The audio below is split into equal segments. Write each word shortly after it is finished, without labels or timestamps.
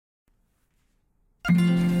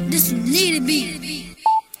This one need to be.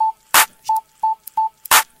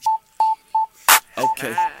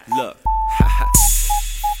 Okay, look.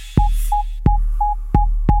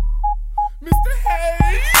 Mr.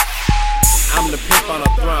 Haze! I'm the pimp on the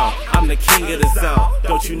throne, I'm the king of the zone.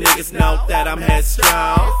 Don't you niggas know that I'm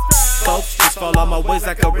headstrong? Folks just fall on my ways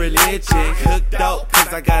like a religion. Hooked up,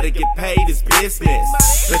 cause I gotta get paid, it's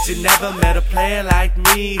business. But you never met a player like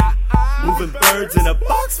me, moving birds in a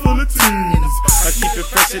box full of teas. I keep it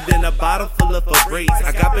fresher than a bottle full of Febreze.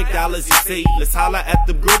 I got big dollars, you see, let's holla at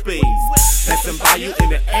the groupies. Passing by you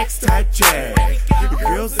in an X-type jag. The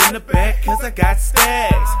girls in the back, cause I got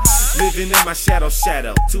stacks. Living in my shadow,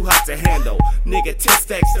 too hot to handle. Nigga, 10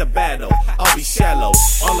 stacks to battle, I'll be shallow.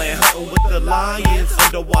 All in hunting with the lions,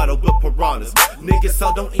 underwater with piranhas. Niggas,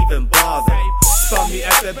 so don't even bother. Saw me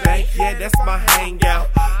at the bank, yeah, that's my hangout.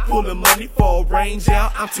 Pulling money for a range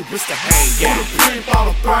out, I'm too rich to hang out. Who the pimp on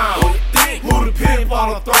the throne? Who the pimp on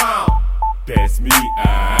the throne? That's me,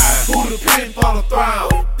 Who the pimp on the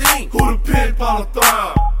throne? Who the pimp on the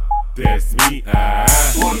throne? That's me,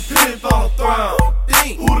 Who the pimp on the throne?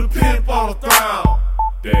 Who the pimp on the throne?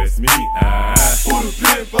 That's me, Who the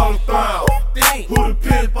pimp on the throne? Who the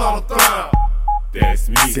pimp on the throne? That's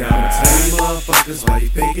me, See, I'ma tell you motherfuckers why you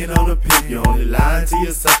faking on a pimp. You only lying to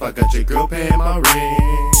yourself. I got your girl paying my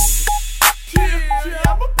rent. Yeah,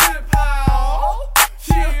 I'm a pimp how?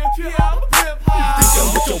 Yeah, I'm a pimp how? Think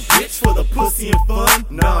I'm with your bitch for the pussy and fun?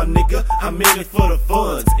 Nah, nigga, I'm in it for the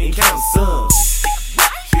funds and count sums.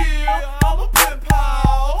 Yeah, I'm a pimp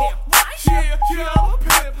how? Yeah, I'm a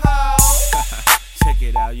pimp how? Check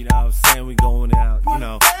it out, you know what I'm saying? We going out, you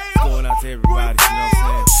know, going out to everybody, you know what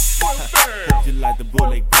I'm saying? Just like the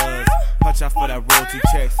bootleg buzz, watch out for that royalty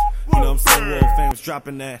checks. You know what I'm saying? World famous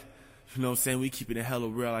dropping that. You know what I'm saying? We keeping it hella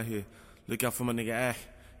real out here. Look out for my nigga Ack.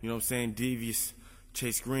 You know what I'm saying? Devious,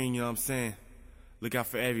 Chase Green. You know what I'm saying? Look out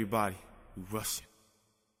for everybody. We rushing.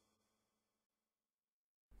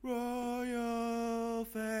 Royal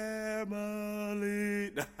family.